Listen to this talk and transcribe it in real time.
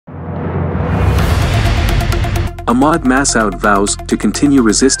Ahmad Massoud vows to continue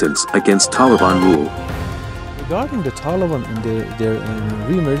resistance against Taliban rule. Regarding the Taliban and their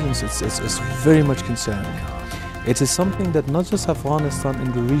re-emergence, it's very much concerning. It is something that not just Afghanistan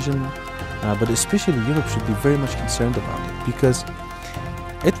in the region, but especially Europe should be very much concerned about it, because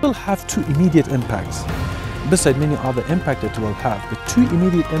it will have two immediate impacts, beside many other impacts it will have. The two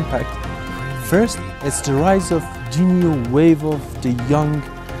immediate impacts: first, it's the rise of the new wave of the young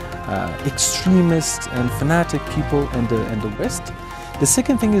extremist and fanatic people in the West. The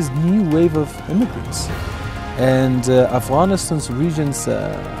second thing is new wave of immigrants, and Afghanistan's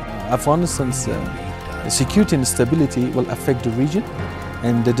security and stability will affect the region,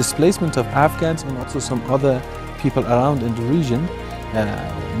 and the displacement of Afghans and also some other people around in the region.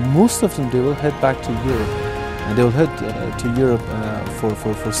 Most of them, they will head back to Europe, and they will head to Europe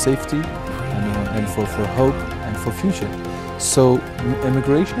for safety and for hope and for future. So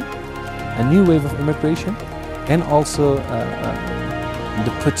immigration, a new wave of immigration, and also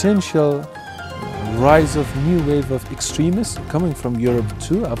the potential rise of new wave of extremists coming from Europe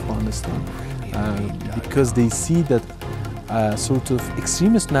to Afghanistan, because they see that sort of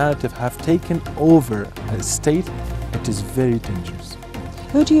extremist narrative have taken over a state. It is very dangerous.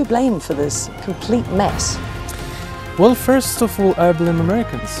 Who do you blame for this complete mess? Well, first of all, I blame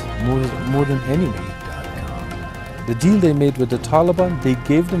Americans more than anyone. The deal they made with the Taliban, they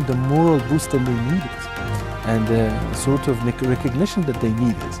gave them the moral boost that they needed, and the sort of recognition that they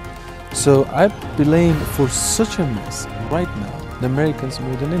needed. So I blame for such a mess right now the Americans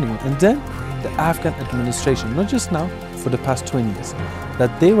more than anyone. And then the Afghan administration, not just now, for the past 20 years,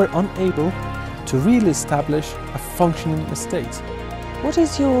 that they were unable to really establish a functioning state. What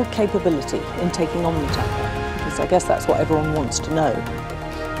is your capability in taking on the Taliban? Because I guess that's what everyone wants to know.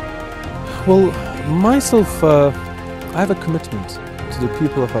 Well, myself, I have a commitment to the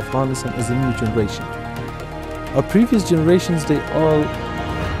people of Afghanistan as a new generation. Our previous generations, they all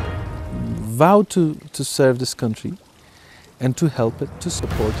vowed to serve this country and to help it, to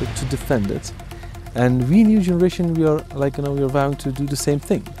support it, to defend it. And we, new generation, we are we are vowing to do the same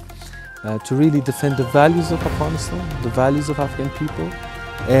thing. To really defend the values of Afghanistan, the values of Afghan people,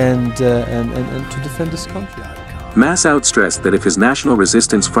 and to defend this country. Massoud stressed that if his National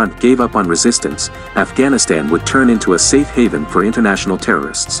Resistance Front gave up on resistance, Afghanistan would turn into a safe haven for international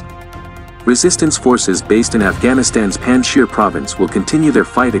terrorists. Resistance forces based in Afghanistan's PANJSHIR province will continue their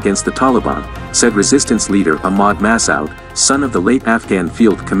fight against the Taliban, said resistance leader Ahmad Massoud, son of the late Afghan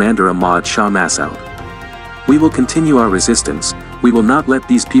Field Commander Ahmad Shah Massoud. "We will continue our resistance. We will not let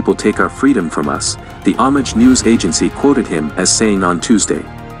these people take our freedom from us," the Homage news agency quoted him as saying on Tuesday.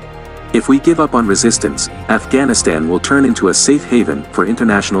 "If we give up on resistance, Afghanistan will turn into a safe haven for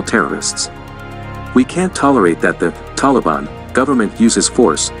international terrorists. We can't tolerate that the Taliban government uses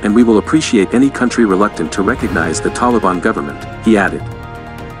force, and we will appreciate any country reluctant to recognize the Taliban government," he added.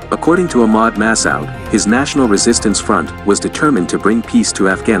 According to Ahmad Massoud, his National Resistance Front was determined to bring peace to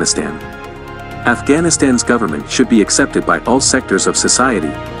Afghanistan. Afghanistan's government should be accepted by all sectors of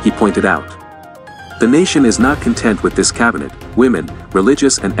society, he pointed out. The nation is not content with this cabinet. Women,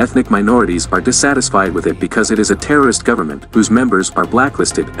 religious and ethnic minorities are dissatisfied with it because it is a terrorist government whose members are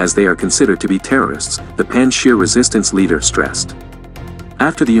blacklisted as they are considered to be terrorists, the PANJSHIR resistance leader stressed.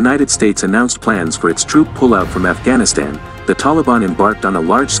 After the United States announced plans for its troop pullout from Afghanistan, the Taliban embarked on a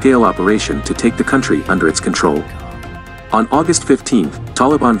large-scale operation to take the country under its control. On August 15,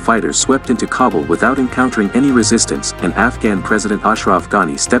 Taliban fighters swept into Kabul without encountering any resistance, and Afghan President Ashraf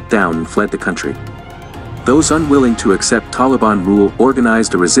Ghani stepped down and fled the country. Those unwilling to accept Taliban rule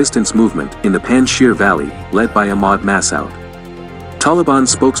organized a resistance movement in the PANJSHIR Valley, led by Ahmad Massoud. Taliban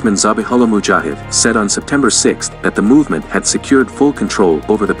spokesman Zabihullah Mujahid said on September 6 that the movement had secured full control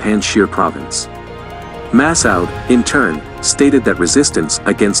over the PANJSHIR province. Massoud, in turn, stated that resistance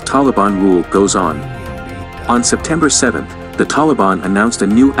against Taliban rule goes on. On September 7, the Taliban announced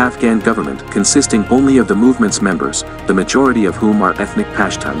a new Afghan government consisting only of the movement's members, the majority of whom are ethnic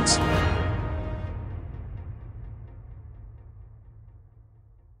Pashtuns.